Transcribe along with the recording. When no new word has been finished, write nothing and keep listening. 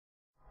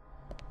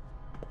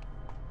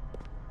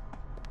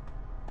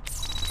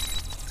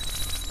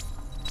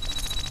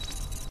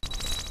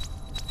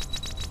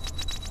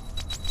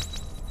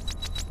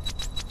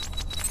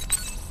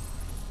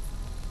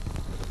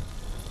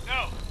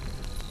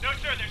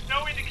There's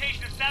no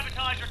indication of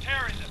sabotage or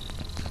terrorism.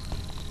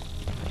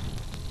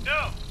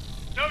 No,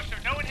 sir,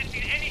 no one has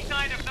seen any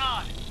sign of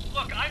Nod.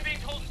 Look, I'm being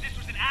told that this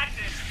was an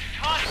accident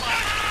caused by...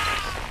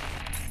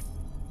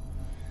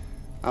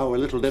 Our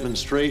little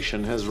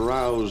demonstration has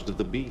roused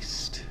the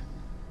beast.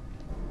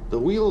 The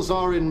wheels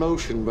are in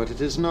motion, but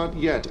it is not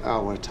yet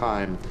our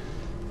time.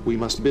 We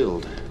must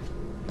build.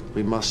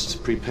 We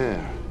must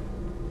prepare.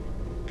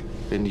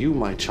 And you,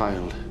 my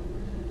child,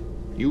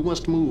 you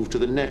must move to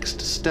the next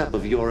step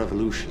of your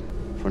evolution.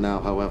 For now,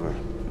 however,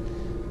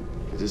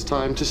 it is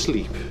time to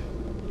sleep.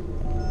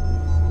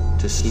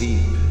 To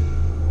sleep.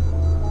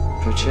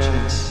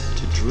 Perchance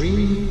to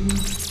dream.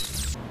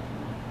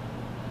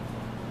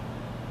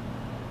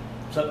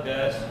 What's up,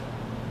 guys?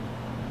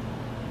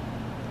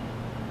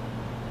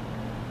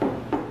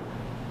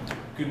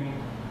 Good.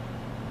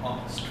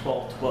 Oh, it's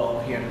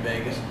 12:12 here in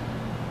Vegas.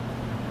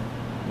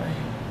 My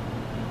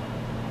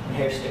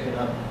hair's sticking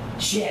up.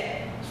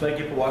 Shit! So I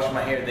get for washing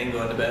my hair, then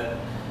going to bed.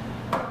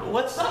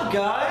 What's up,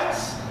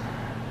 guys?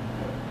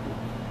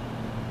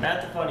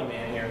 Matt the Funny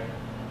Man here.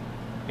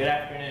 Good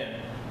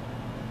afternoon.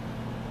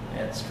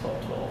 Yeah, it's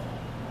 12:12.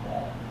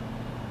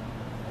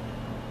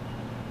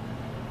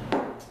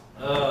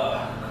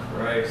 Ugh,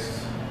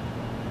 Christ.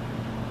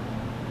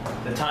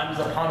 The time is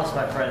upon us,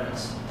 my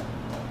friends.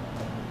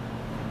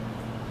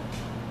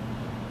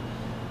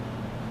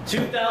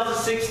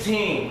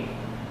 2016,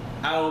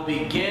 I will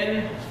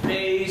begin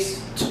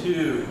phase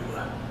 2.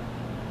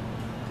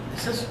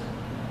 This is...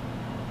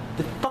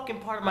 The fucking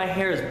part of my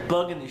hair is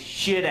bugging the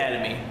shit out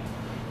of me.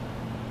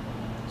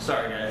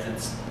 Sorry guys,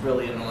 it's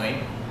really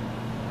annoying.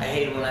 I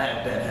hate it when I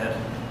have bad head.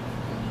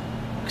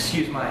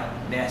 Excuse my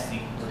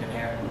nasty looking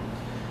hair.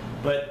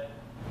 But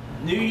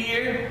New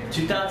Year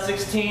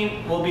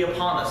 2016 will be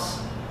upon us.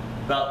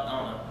 About, I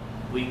don't know,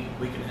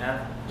 week and a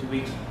half, 2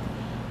 weeks.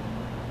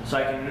 So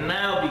I can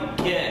now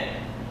begin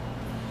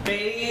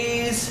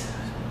phase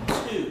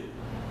 2.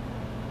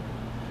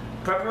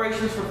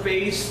 Preparations for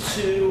phase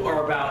 2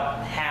 are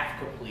about half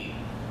complete.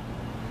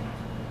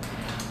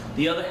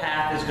 The other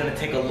half is going to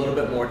take a little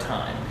bit more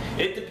time.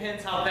 It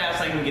depends how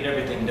fast I can get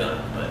everything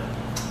done, but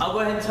I'll go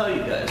ahead and tell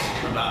you guys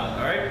about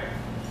it, alright?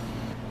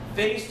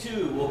 Phase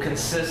 2 will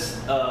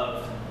consist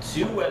of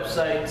 2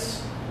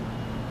 websites,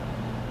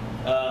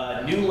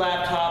 a new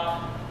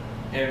laptop,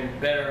 and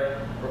better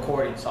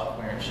recording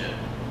software and shit.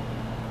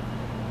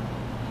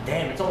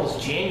 Damn, it's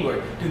almost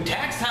January. Dude,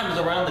 tax time is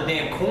around the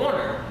damn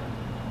corner.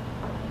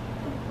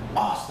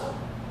 Awesome.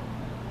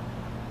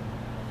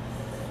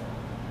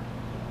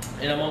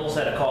 And I'm almost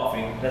out of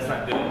coffee. That's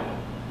not good.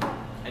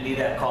 I need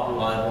that coffee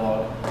while I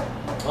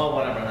vlog. Oh,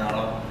 when I run out,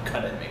 I'll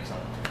cut it and make some.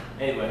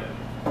 Anyway.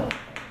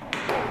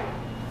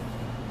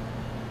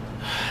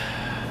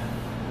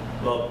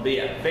 Well, but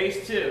yeah,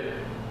 phase 2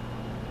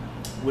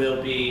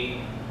 will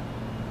be,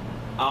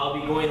 I'll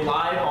be going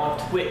live on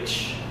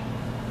Twitch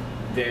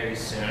very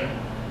soon.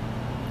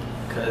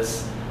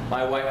 Because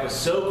my wife was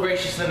so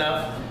gracious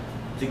enough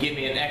to give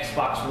me an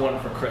Xbox One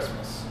for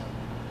Christmas.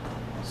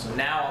 So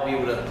now I'll be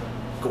able to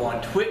go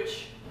on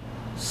Twitch,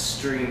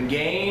 stream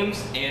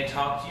games, and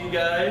talk to you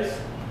guys.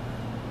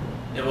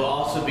 It will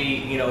also be,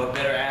 you know, a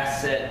better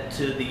asset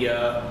to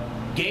the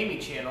gaming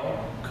channel,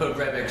 Code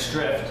Red X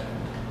Drift.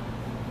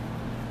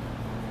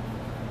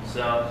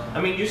 So,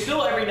 I mean, you're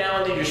still, every now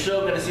and then, you're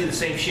still going to see the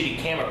same shitty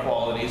camera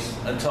qualities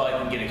until I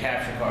can get a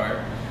capture card.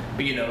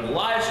 But, you know, the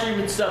live stream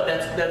and stuff,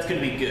 that's going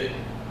to be good.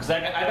 Because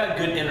I got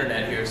good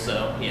internet here,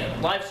 so, yeah,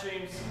 live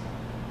streams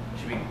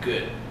should be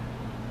good.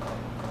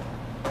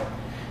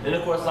 Then,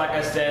 of course, like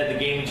I said, the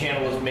gaming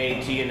channel was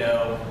made to, you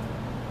know,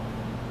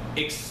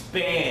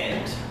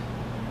 expand.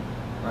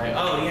 Like,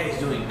 oh, yeah, he's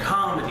doing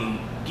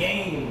comedy,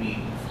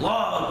 gaming,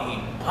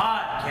 vlogging,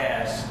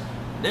 podcasts.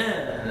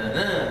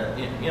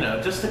 You know,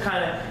 just to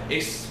kind of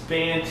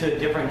expand to a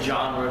different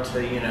genre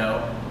to, you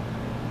know,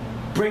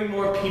 bring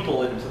more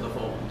people into the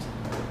fold.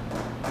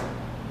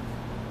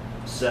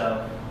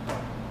 So,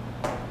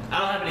 I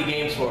don't have any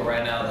games for it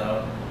right now,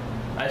 though.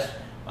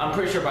 I'm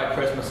pretty sure by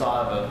Christmas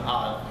I'll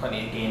have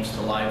plenty of games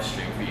to live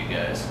stream for you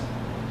guys.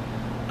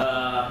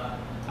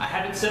 I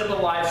haven't set up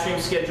a live stream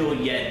schedule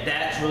yet.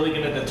 That's really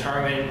going to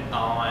determine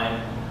on...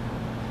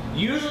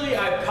 Usually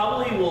I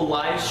probably will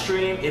live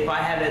stream if I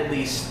have at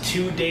least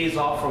 2 days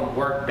off from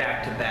work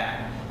back to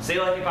back. Say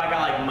like if I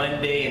got like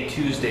Monday and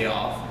Tuesday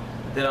off,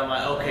 then I'm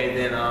like, okay,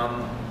 then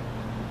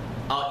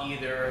I'll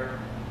either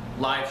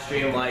live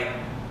stream like,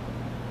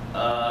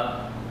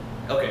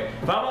 okay,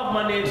 if I'm off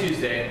Monday and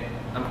Tuesday,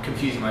 I'm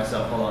confusing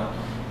myself, hold on.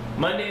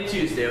 Monday and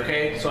Tuesday,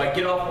 okay, so I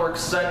get off work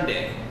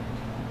Sunday.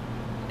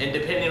 And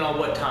depending on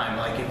what time,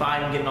 like if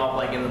I'm getting off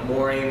like in the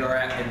morning or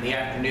in the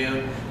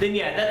afternoon, then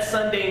yeah, that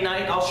Sunday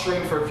night, I'll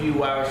stream for a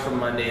few hours from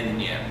Monday, and then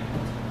yeah.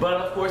 But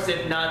of course,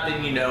 if not,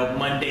 then you know,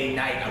 Monday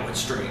night I would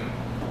stream.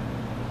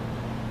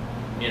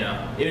 You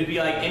know, it would be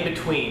like in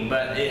between,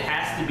 but it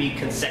has to be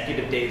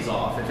consecutive days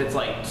off. If it's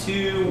like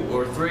 2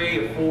 or 3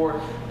 or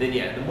 4, then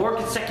yeah, the more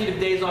consecutive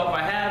days off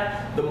I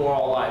have, the more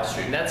I'll live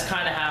stream. That's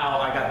kind of how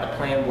I got the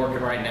plan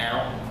working right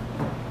now.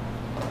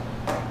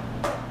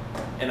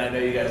 and I know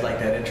you guys like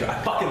that intro.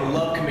 I fucking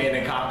love Command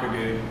and Conquer,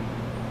 dude.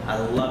 I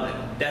love it.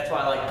 That's why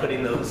I like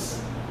putting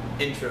those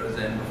intros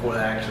in before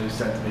I actually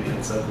start the video.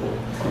 It's so cool.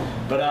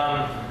 But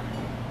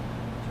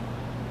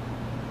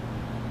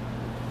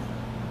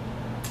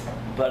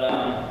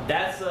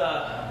that's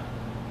the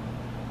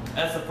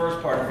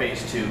first part of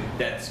phase 2.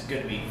 That's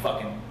gonna be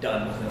fucking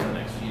done within the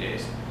next few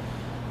days.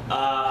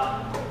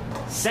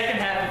 Second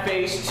half of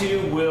phase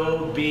 2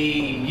 will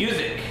be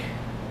music.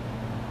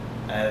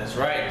 That's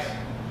right.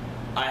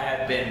 I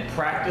have been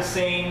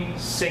practicing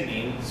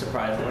singing,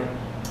 surprisingly.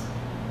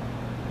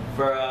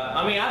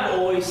 I mean, I've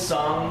always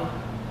sung,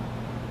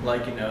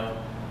 like, you know,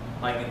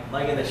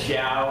 like in the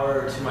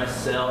shower to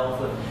myself,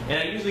 and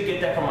I usually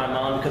get that from my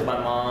mom because my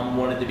mom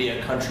wanted to be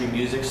a country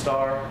music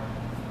star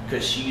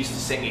because she used to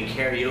sing in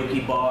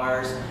karaoke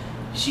bars.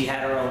 She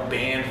had her own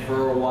band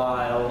for a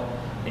while,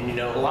 and you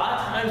know, a lot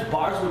of times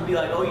bars would be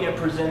like, oh yeah,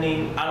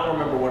 presenting. I don't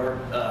remember what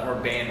her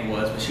band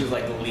was, but she was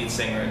like the lead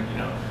singer, and you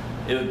know,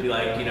 it would be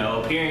like, you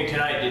know, appearing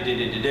tonight, and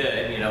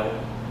you know,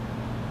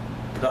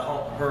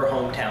 her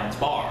hometown's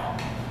bar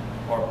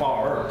or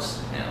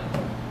bars, you know.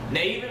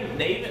 They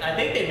even, I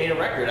think they made a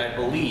record, I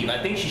believe. I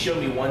think she showed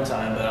me one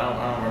time, but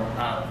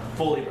I don't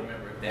fully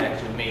remember if they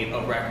actually made a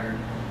record.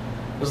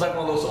 It was like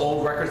one of those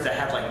old records that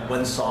had like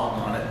one song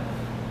on it.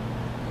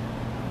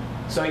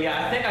 So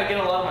yeah, I think I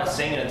get a lot of my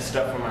singing and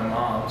stuff from my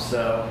mom.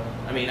 So,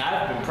 I mean,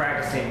 I've been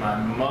practicing my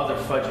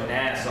motherfudging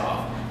ass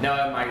off. Now,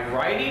 am I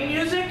writing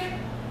music?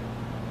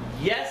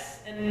 Yes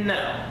and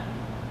no.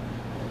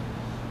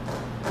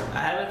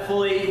 I haven't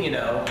fully, you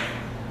know,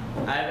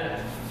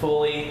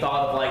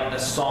 thought of like the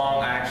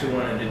song I actually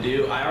wanted to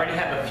do. I already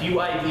have a few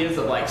ideas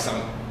of like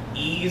some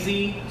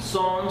easy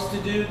songs to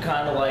do,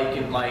 kind of like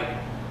in like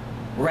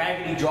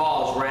Raggedy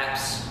Draws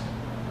raps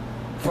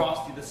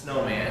Frosty the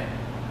Snowman,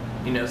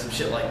 you know, some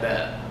shit like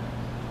that,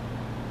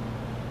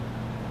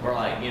 or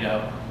like, you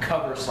know,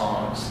 cover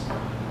songs.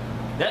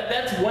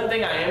 That's one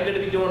thing I am going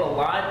to be doing a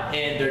lot,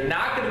 and they're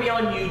not going to be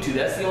on YouTube.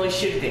 That's the only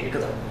shitty thing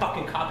because of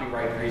fucking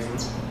copyright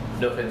reasons.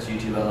 No offense,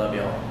 YouTube, I love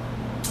y'all.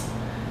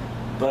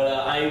 But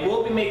I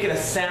will be making a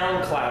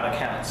SoundCloud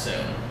account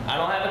soon. I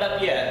don't have it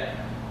up yet.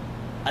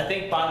 I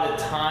think by the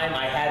time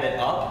I have it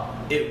up,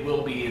 it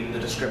will be in the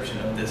description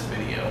of this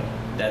video.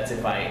 That's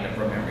if I end up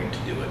remembering to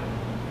do it.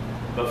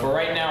 But for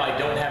right now, I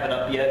don't have it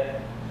up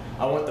yet.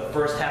 I want the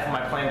first half of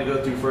my plan to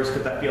go through first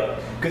because I feel,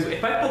 because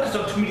if I focus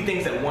on too many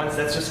things at once,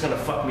 that's just gonna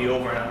fuck me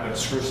over and I'm gonna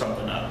screw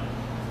something up.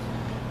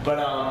 But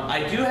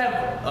I do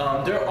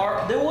have,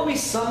 there will be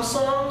some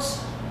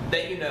songs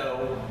that, you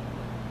know,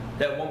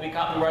 that won't be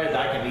copyrighted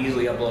that I can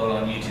easily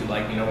upload on YouTube,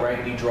 like, you know,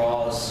 Raggedy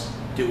Draws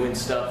doing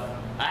stuff.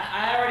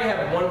 I already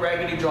have one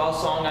Raggedy Draw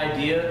song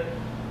idea,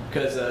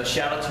 because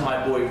shout out to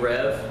my boy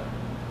Rev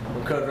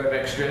from Code Rev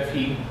Extra.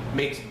 He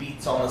makes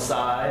beats on the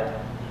side,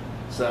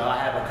 so I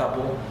have a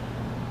couple.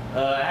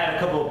 I had a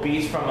couple of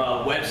beats from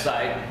a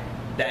website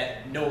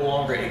that no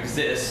longer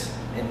exists,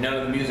 and none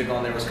of the music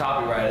on there was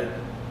copyrighted.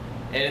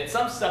 And it's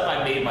some stuff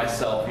I made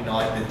myself, you know,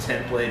 like the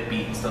template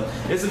beat and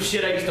stuff. It's some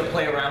shit I used to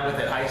play around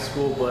with at high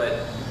school,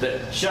 but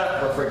shut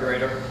up,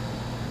 refrigerator.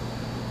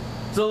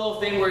 It's a little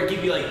thing where it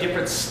gives you like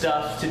different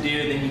stuff to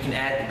do, then you can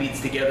add the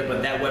beats together,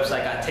 but that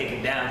website got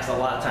taken down because a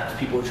lot of times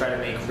people would try to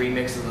make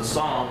remixes of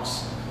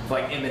songs for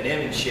like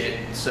Eminem and shit,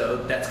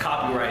 so that's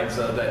copyrighted,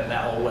 so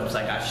that whole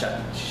website got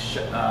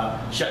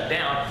shut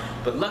down.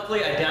 But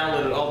luckily I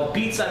downloaded all the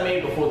beats I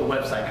made before the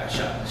website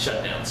got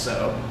shut down,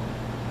 so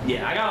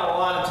yeah, I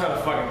got a ton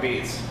of fucking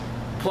beats,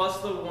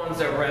 plus the ones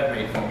that Rev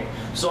made for me.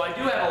 So I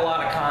do have a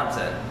lot of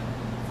content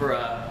for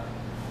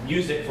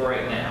music for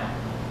right now.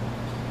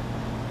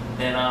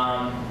 And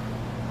I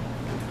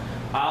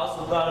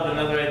also thought of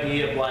another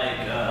idea of like,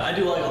 I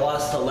do like a lot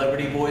of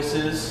celebrity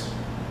voices.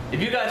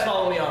 If you guys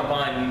follow me on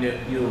Vine,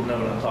 you'll know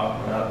what I'm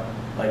talking about,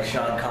 like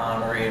Sean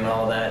Connery and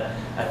all that.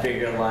 I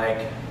figured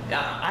like,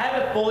 I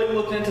haven't fully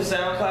looked into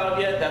SoundCloud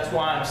yet. That's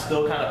why I'm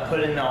still kind of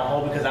putting it on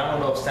hold, because I don't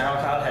know if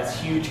SoundCloud has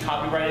huge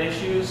copyright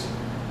issues.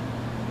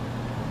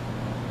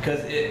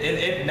 Because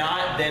if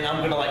not, then I'm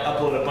gonna like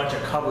upload a bunch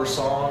of cover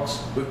songs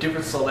with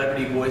different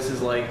celebrity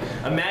voices. Like,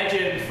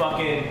 imagine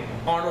fucking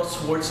Arnold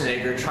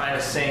Schwarzenegger trying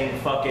to sing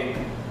fucking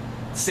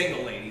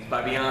 "Single Ladies"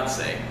 by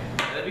Beyonce.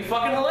 That'd be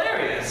fucking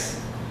hilarious.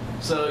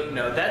 So, you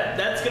know,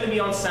 that's gonna be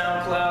on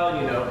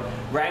SoundCloud. You know,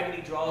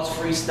 Raggedy Draws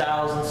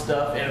freestyles and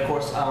stuff, and of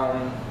course,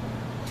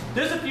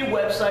 there's a few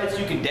websites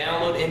you can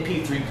download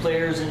MP3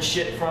 players and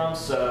shit from,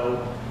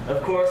 so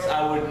of course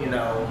I would, you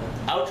know,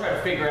 I would try to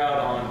figure out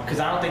on, because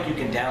I don't think you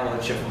can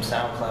download shit from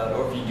SoundCloud,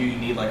 or if you do, you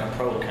need like a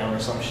pro account or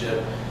some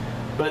shit.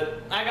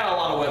 But I got a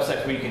lot of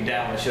websites where you can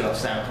download shit off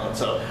SoundCloud,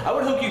 so I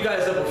would hook you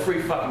guys up with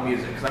free fucking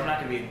music, because I'm not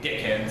going to be a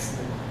dickhead,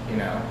 you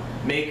know,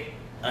 make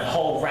a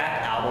whole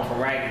rap album from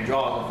Raggedy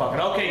Draws and fucking,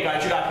 okay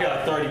guys, you got to pay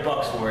like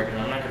 $30 for it, you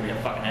know, I'm not going to be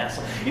a fucking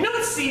asshole. You know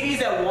that CDs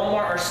at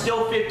Walmart are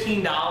still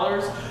 $15?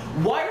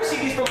 Why are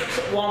CDs from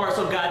Walmart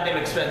so goddamn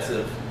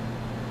expensive?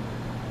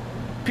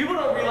 People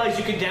don't realize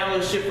you can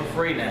download shit for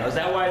free now. Is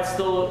that why it's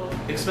still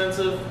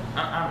expensive?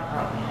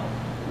 I don't know.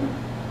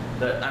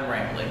 But I'm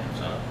rambling,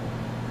 so.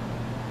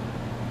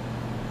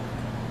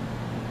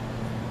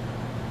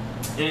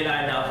 And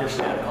I now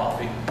officially have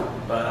coffee.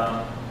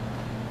 But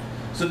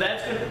so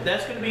that's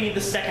gonna be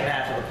the second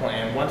half of the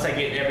plan. Once I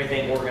get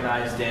everything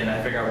organized in,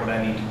 I figure out what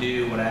I need to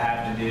do, what I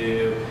have to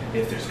do,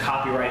 if there's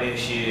copyright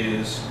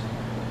issues.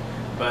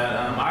 But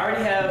I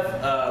already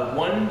have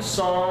one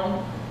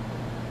song,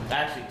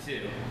 actually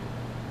two.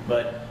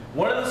 But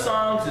one of the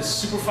songs is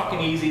super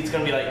fucking easy. It's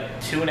gonna be like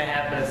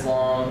 2.5 minutes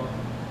long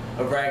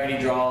of Raggedy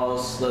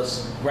Draws.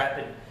 Let's rap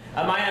it.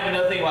 I might have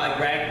another thing like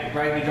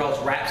Raggedy Draws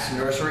raps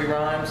nursery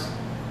rhymes.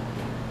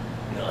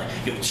 You know, like,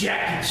 yo,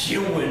 Jack and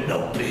Jill went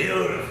up the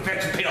hill to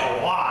fetch a pail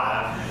of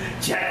water.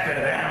 Jack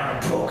fell down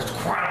and broke his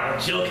crown.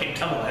 Jill came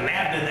tumbling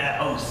after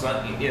that host.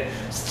 Son. You know,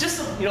 it's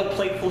just, you know,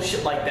 playful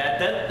shit like that.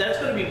 That's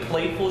gonna be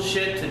playful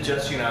shit to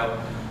just, you know,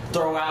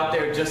 throw out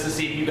there just to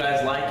see if you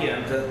guys like it.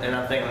 And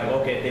I'm thinking like,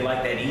 okay, if they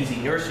like that easy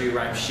nursery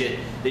rhyme shit,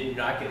 then, you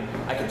know, I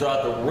can throw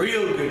out the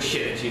real good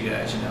shit at you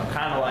guys. You know,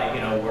 kind of like,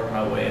 you know, work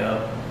my way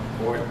up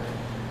for it.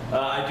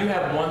 I do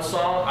have one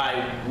song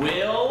I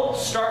will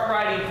start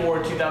writing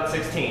for in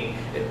 2016.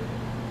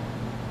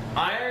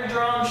 Iron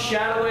Drum,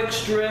 Shadow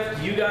X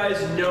Drift, you guys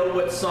know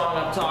what song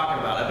I'm talking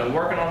about. I've been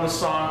working on this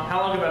song.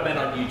 How long have I been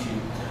on YouTube?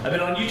 I've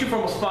been on YouTube for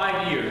almost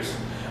 5 years.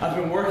 I've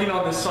been working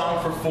on this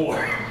song for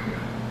 4.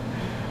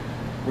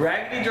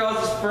 Raggedy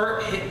Draws'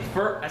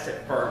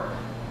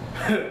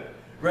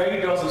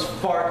 Raggedy Draws'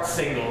 fart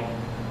single.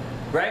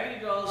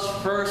 Raggedy Draws'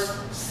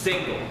 first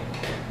single.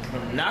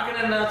 I'm not going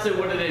to announce it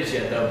what it is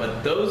yet though,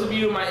 but those of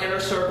you in my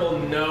inner circle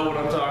know what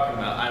I'm talking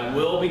about. I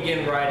will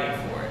begin writing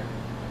for it.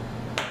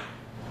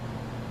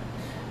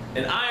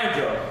 An Iron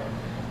Drum.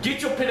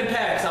 Get your pen and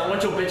pad, 'cause I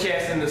want your bitch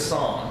ass in this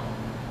song.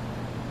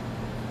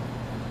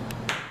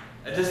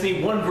 I just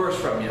need one verse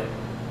from you.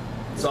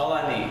 That's all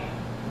I need.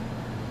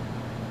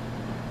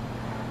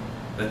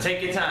 But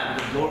take your time,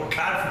 because Lord,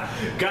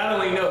 God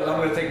only knows I'm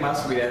going to take my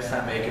sweet ass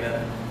time making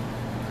it.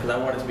 Because I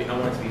want it to be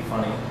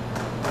funny.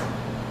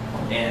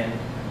 And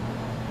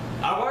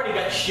I've already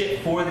got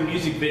shit for the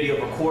music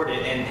video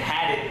recorded and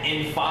had it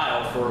in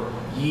file for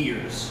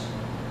years.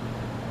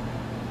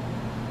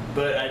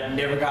 But I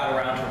never got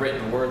around to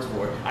written the words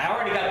for it. I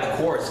already got the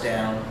chorus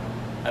down.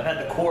 I've had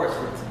the chorus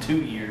for 2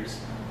 years.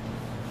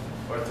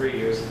 Or 3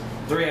 years.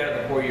 3 out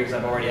of the 4 years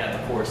I've already had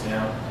the chorus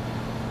down.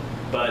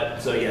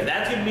 But, so yeah,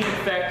 that's going to be in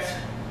effect.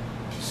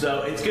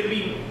 So it's going to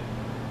be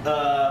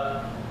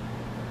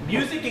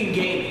music and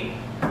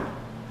gaming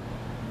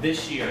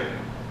this year.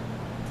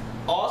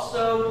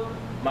 Also,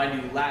 my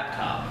new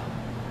laptop.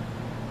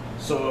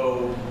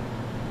 So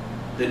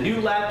the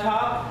new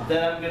laptop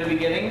that I'm going to be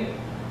getting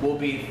will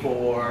be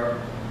for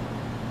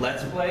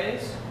Let's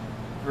Plays,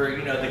 for,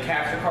 you know, the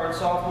capture card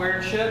software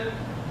and shit,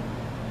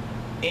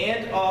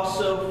 and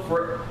also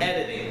for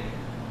editing.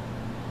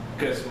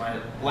 Because my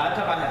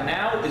laptop I have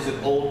now is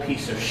an old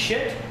piece of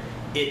shit.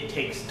 It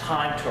takes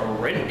time to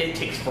render. It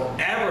takes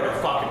forever to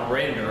fucking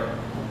render.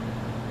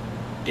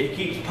 It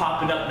keeps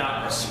popping up,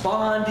 not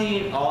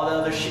responding, all the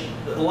other shit.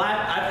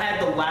 I've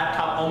had the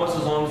laptop almost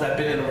as long as I've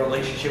been in a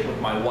relationship with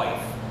my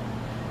wife.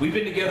 We've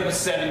been together for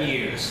 7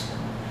 years.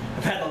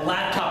 I've had the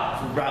laptop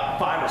for about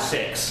 5 or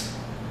 6.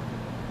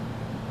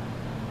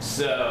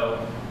 So,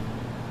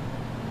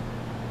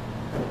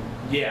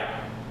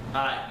 yeah,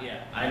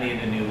 I need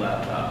a new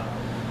laptop.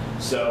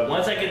 So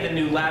once I get the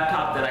new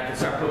laptop, then I can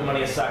start putting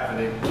money aside for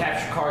the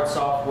capture card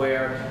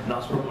software, and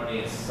also put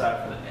money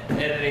aside for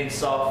the editing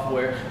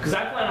software. Because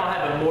I plan on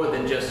having more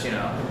than just, you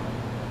know,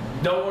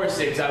 don't worry,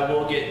 Six, I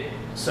will get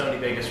Sony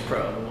Vegas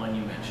Pro, the one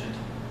you mentioned,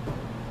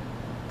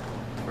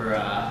 for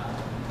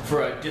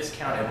a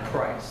discounted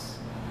price.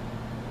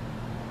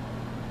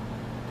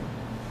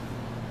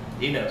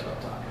 He knows what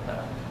I'm talking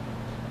about.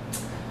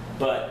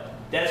 But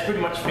that's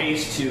pretty much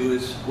phase 2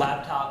 is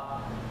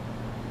laptop,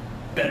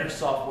 better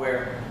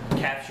software,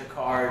 capture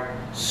card,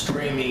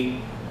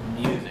 streaming,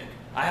 music.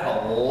 I have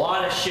a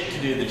lot of shit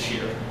to do this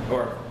year,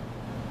 or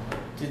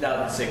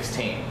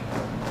 2016.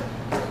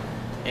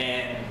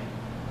 And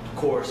of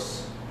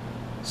course,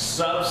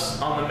 subs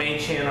on the main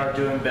channel are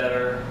doing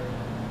better.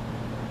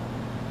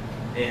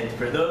 And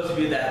for those of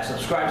you that have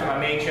subscribed to my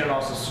main channel,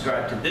 also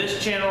subscribe to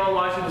this channel and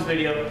watching this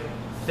video,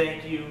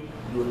 thank you.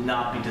 You will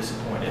not be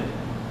disappointed.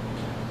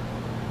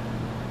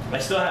 I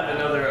still have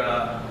another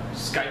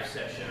Skype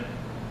session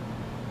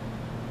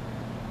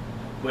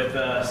with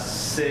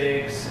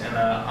Sigs and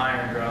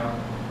Iron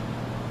Drum.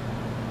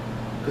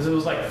 Because it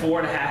was like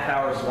 4.5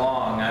 hours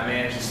long. I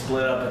managed to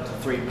split up into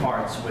 3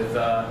 parts with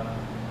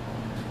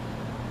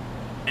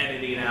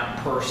editing out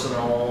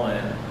personal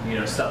and, you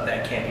know, stuff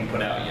that can't be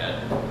put out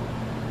yet.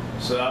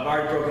 So I've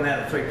already broken that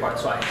into 3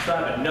 parts. So I still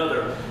have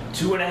another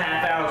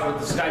 2.5 hours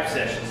worth of Skype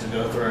sessions to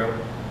go through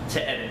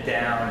to edit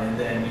down, and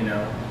then, you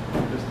know,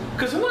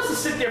 because who wants to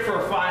sit there for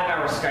a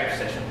 5-hour Skype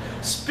session?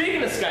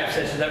 Speaking of Skype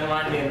sessions, that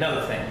reminded me of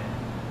another thing.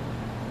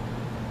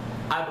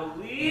 I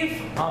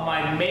believe on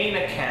my main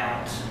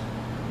account,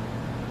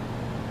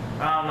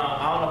 I don't know if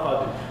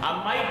I'll do it.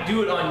 I might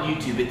do it on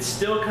YouTube. It's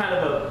still kind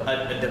of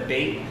a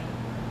debate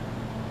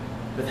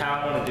with how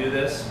I want to do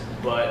this,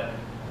 but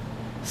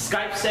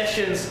Skype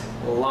sessions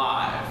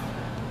live.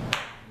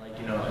 Like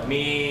you know,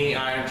 me,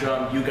 Iron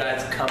Drum, you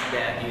guys come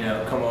back, you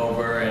know, come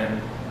over,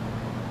 and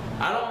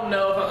I don't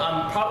know if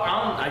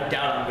I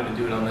doubt I'm gonna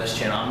do it on this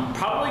channel. I'm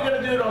probably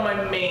gonna do it on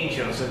my main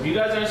channel. So if you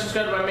guys aren't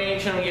subscribed to my main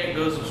channel yet,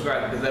 go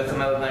subscribe, because that's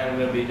another thing I'm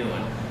gonna be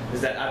doing.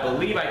 Is that I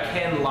believe I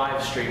can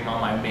live stream on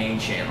my main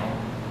channel.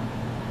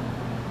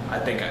 I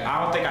don't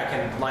think I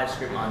can live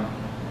stream on.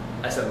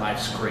 I said live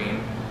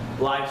stream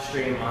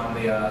on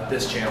the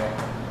this channel.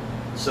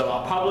 So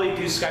I'll probably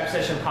do Skype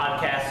session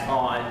podcasts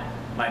on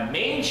my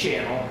main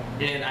channel,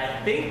 and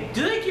I think,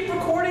 do they keep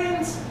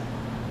recordings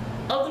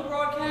of the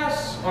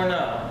broadcasts or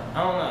no?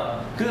 I don't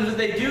know. Because if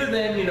they do,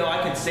 then, you know,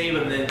 I can save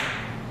them and then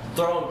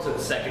throw them to the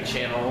second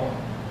channel,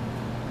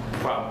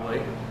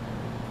 probably.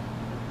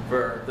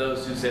 For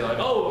those who say like,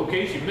 oh, in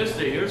case you missed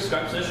it, here's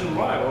Skype session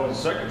live on the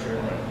second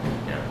channel.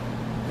 Yeah,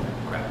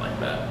 crap like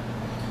that.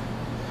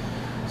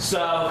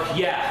 So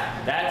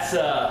yeah, that's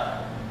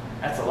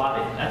a lot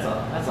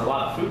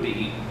of food to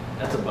eat.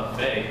 That's a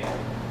buffet.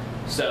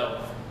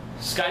 So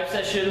Skype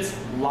sessions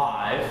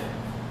live,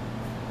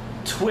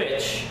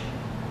 Twitch,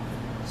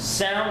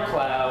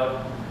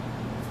 SoundCloud,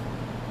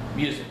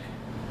 music,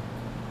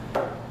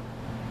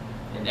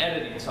 and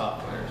editing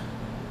softwares.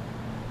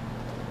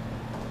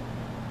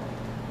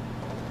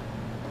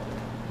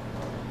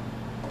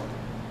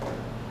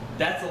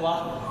 That's a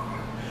lot.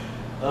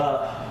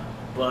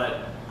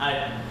 But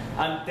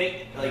I'm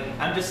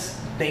just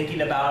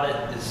thinking about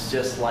it. It's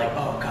just like,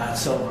 oh god,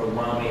 it's so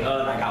overwhelming.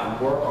 Oh, and I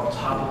got work on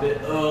top of it.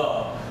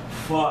 Oh,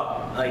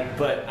 fuck. Like,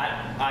 but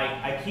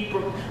I keep,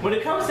 when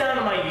it comes down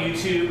to my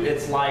YouTube,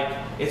 it's like,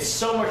 it's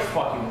so much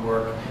fucking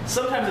work.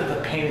 Sometimes it's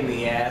a pain in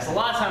the ass. A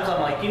lot of times I'm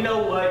like, you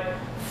know what?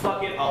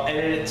 Fuck it, I'll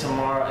edit it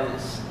tomorrow.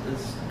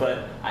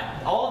 But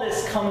all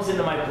this comes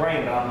into my brain,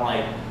 and I'm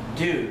like,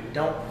 dude,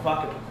 don't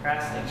fucking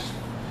procrastinate.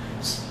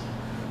 Just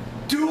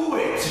do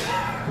it!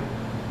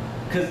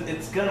 Because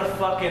it's gonna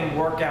fucking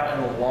work out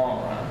in the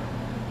long run.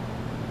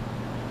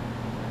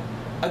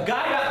 A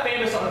guy got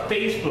famous on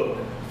Facebook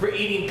for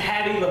eating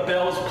Patti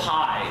LaBelle's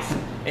pies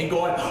and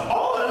going,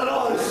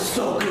 oh, this is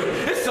so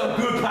good. It's some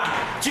good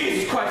pie.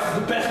 Jesus Christ, it's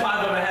the best pie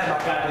I've ever had in my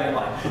goddamn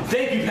life.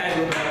 Thank you,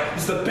 Patti LaBelle.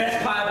 It's the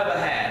best pie I've ever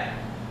had.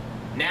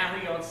 Now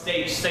he's on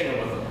stage singing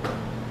with them.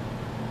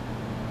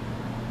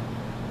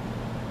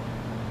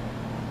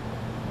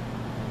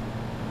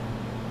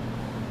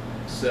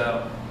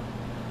 So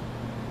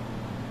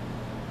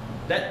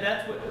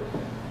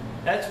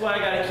that's what I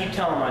gotta keep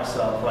telling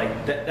myself.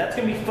 Like that's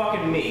gonna be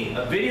fucking me.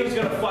 A video's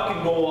gonna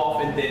fucking go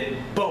off, and then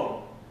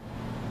boom,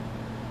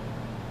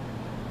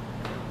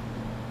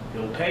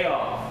 it'll pay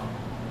off.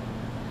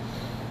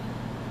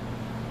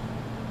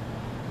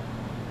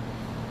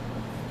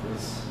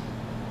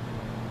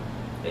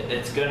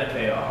 It's gonna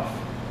pay off.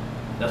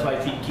 That's why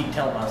I keep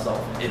telling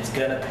myself it's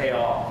gonna pay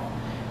off.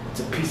 It's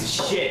a piece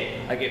of shit.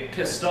 I get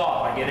pissed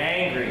off. I get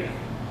angry.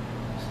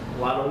 It's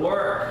a lot of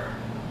work.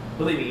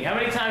 Believe me, how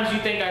many times do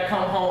you think I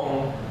come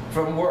home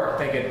from work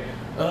thinking,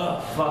 oh,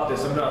 fuck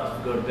this, I'm about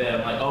to go to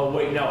bed. I'm like, oh,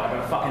 wait, no, I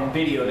got a fucking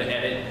video to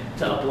edit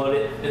to upload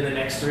it in the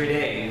next 3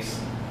 days.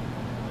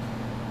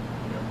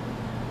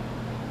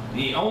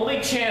 The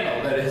only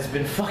channel that has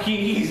been fucking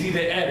easy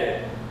to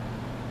edit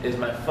is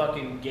my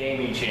fucking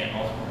gaming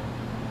channel.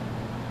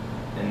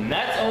 And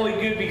that's only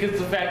good because of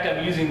the fact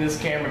I'm using this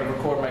camera to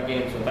record my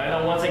games with. I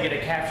know once I get a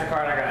capture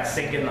card, I gotta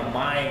sync in the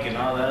mic and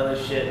all that other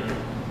shit.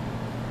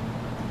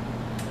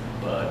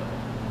 But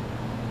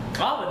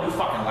I'll have a new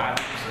fucking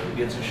laptop, so who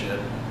gives a shit?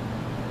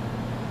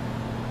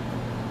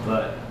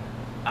 But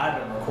I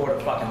haven't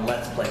recorded a fucking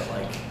Let's Play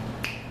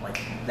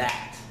like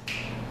that.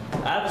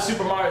 I have a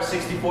Super Mario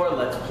 64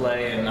 Let's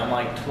Play, and I'm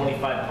like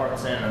 25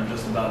 parts in, I'm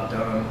just about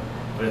done.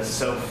 But it's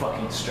so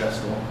fucking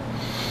stressful.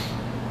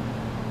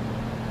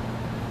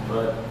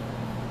 But,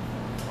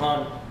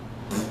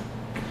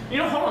 you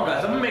know, hold on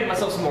guys, I'm gonna make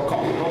myself some more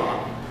coffee, hold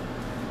on.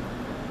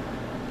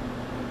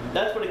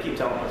 That's what I keep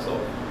telling myself.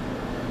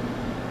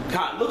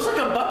 God, looks like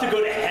I'm about to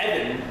go to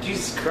heaven.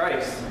 Jesus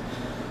Christ.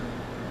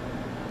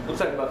 Looks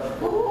like I'm about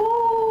to...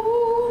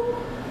 Ooh.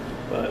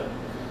 But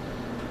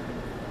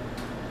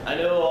I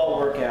know it'll all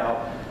work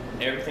out.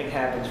 Everything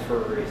happens for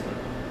a reason.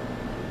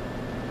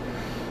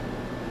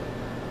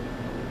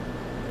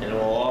 And it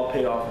will all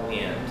pay off in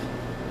the end.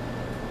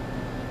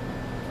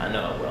 I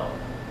know it will.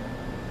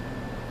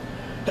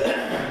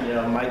 You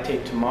know, it might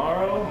take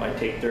tomorrow, it might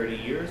take 30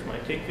 years, it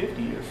might take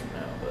 50 years from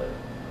now, but it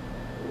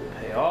will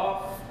pay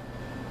off.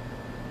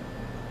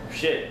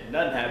 Shit,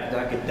 nothing happens.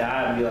 I could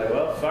die and be like,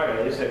 well, fuck it,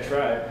 at least I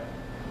tried.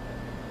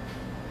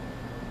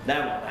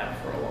 That won't happen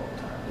for a long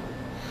time.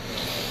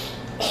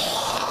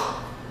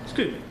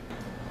 Excuse me.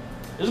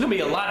 There's gonna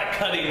be a lot of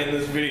cutting in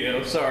this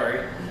video,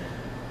 sorry.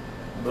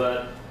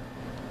 But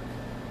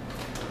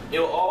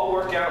it'll all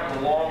work out in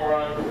the long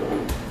run.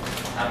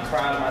 I'm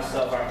proud of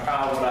myself. I'm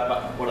proud of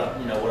what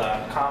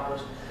I've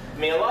accomplished. I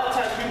mean, a lot of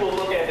times people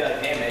look at it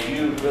like, hey man,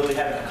 you really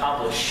haven't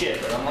accomplished shit.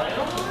 But I'm like,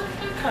 oh,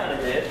 I kind of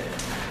did.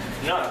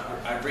 You know,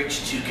 I've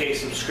reached 2K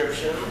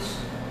subscriptions.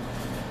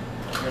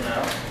 You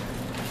know,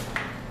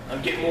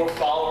 I'm getting more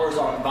followers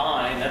on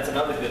Vine. That's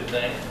another good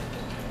thing.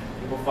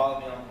 People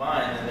follow me on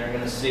Vine, then they're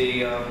gonna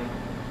see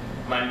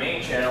my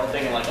main channel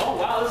thinking like, oh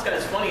wow, this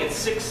guy's funny in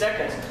 6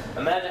 seconds.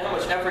 Imagine how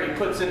much effort he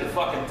puts into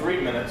fucking 3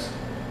 minutes.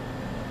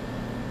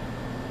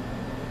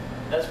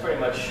 That's pretty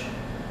much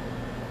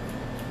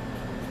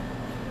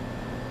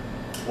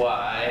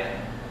why.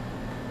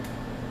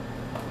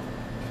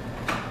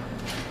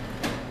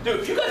 Dude,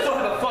 if you guys don't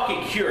have a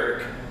fucking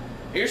Keurig,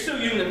 and you're still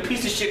using them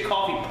piece of shit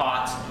coffee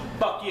pots,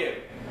 fuck you.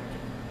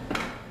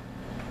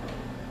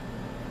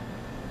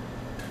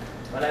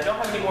 But I don't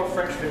have any more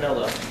French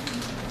vanilla,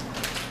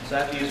 so I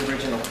have to use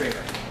original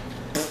creamer.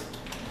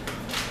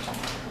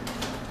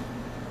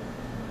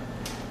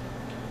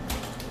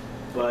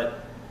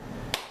 But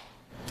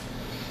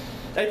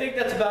I think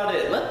that's about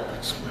it.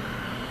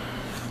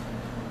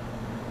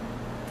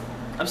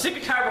 I'm sick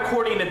and tired of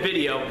recording a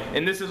video,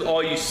 and this is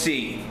all you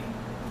see.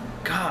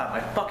 God, my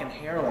fucking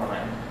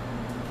hairline.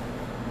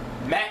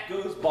 Matt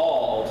goes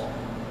bald.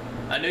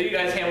 I know you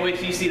guys can't wait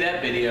till you see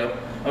that video.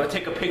 I'm gonna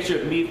take a picture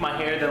of me with my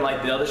hair, then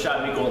like the other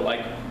shot of me going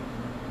like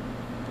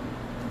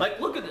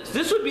look at this.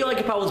 This would be like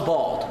if I was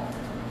bald.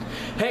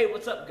 Hey,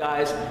 what's up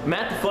guys?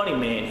 Matt the Funny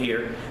Man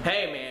here.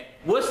 Hey man,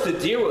 what's the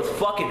deal with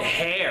fucking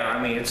hair?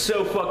 I mean, it's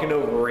so fucking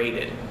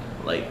overrated.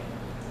 Like,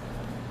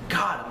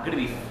 God, I'm gonna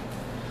be,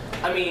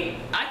 I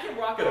mean, I can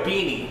rock a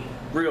beanie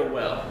real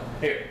well.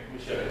 Here, let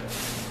me show you.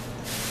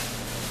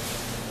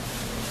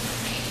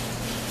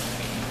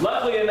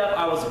 Luckily enough,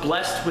 I was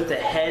blessed with a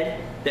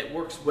head that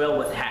works well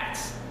with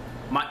hats.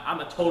 I'm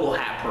a total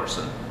hat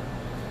person.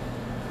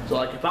 So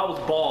like if I was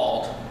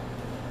bald,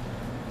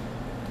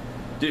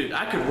 dude,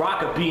 I could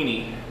rock a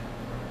beanie.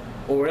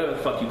 Or whatever the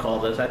fuck you call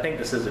this. I think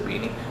this is a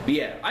beanie. But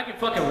yeah, I can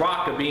fucking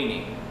rock a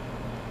beanie.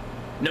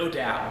 No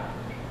doubt.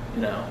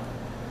 You know.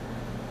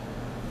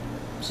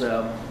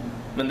 So,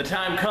 when the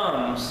time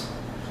comes,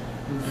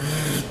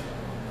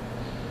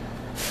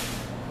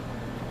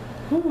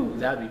 whew,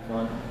 that'd be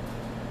fun.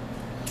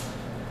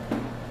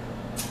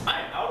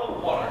 I'm out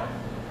of water.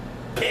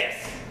 Piss.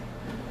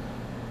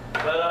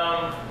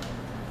 But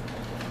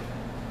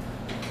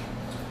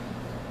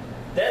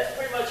that's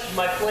pretty much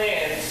my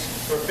plans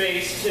for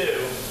phase 2.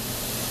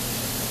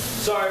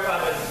 Sorry if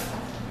I've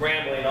been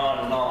rambling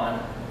on and on.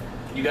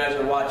 You guys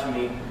are watching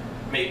me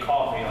make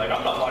coffee. Like,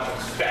 I'm not watching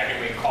this faggot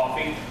make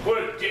coffee. What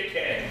a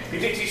dickhead. He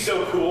thinks he's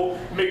so cool,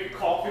 making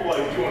coffee while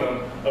he's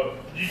doing a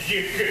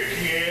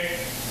dickhead.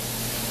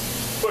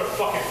 What a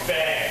fucking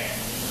fag.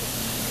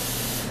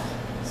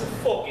 It's a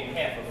fucking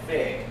half a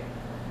fig.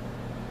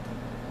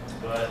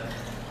 But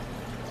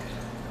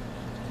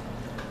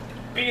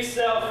be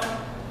yourself.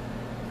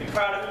 Be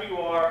proud of who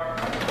you are.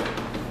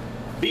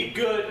 Be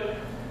good.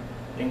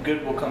 And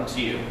good will come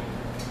to you.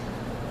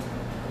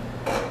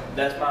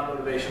 That's my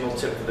motivational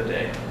tip for the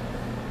day.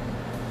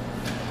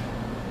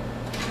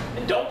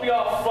 And don't be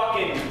all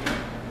fucking,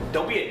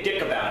 don't be a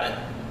dick about it.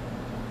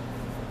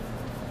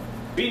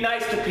 Be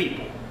nice to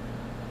people.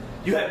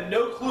 You have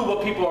no clue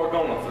what people are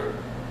going through.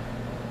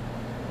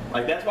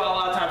 Like, that's why a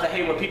lot of times I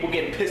hate when people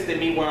get pissed at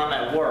me when I'm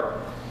at work.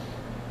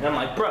 And I'm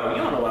like, bro,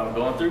 you don't know what I'm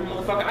going through,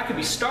 motherfucker. I could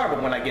be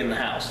starving when I get in the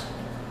house.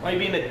 Why are you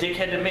being a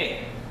dickhead to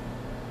me?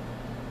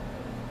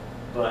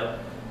 But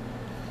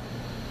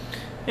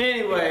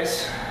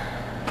anyways,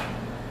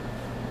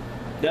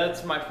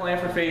 that's my plan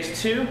for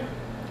phase 2.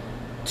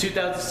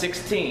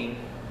 2016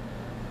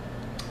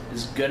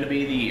 is gonna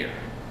be the year.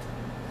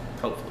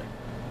 Hopefully.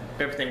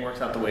 If everything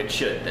works out the way it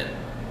should, then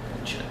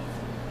it should.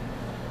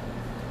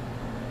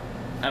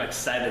 I'm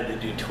excited to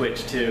do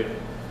Twitch too.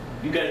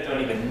 You guys don't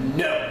even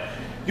know.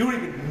 You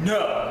don't even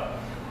know.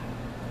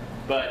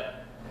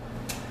 But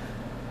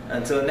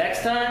until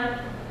next time,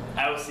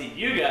 I will see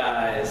you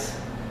guys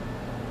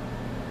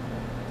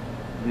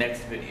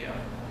next video.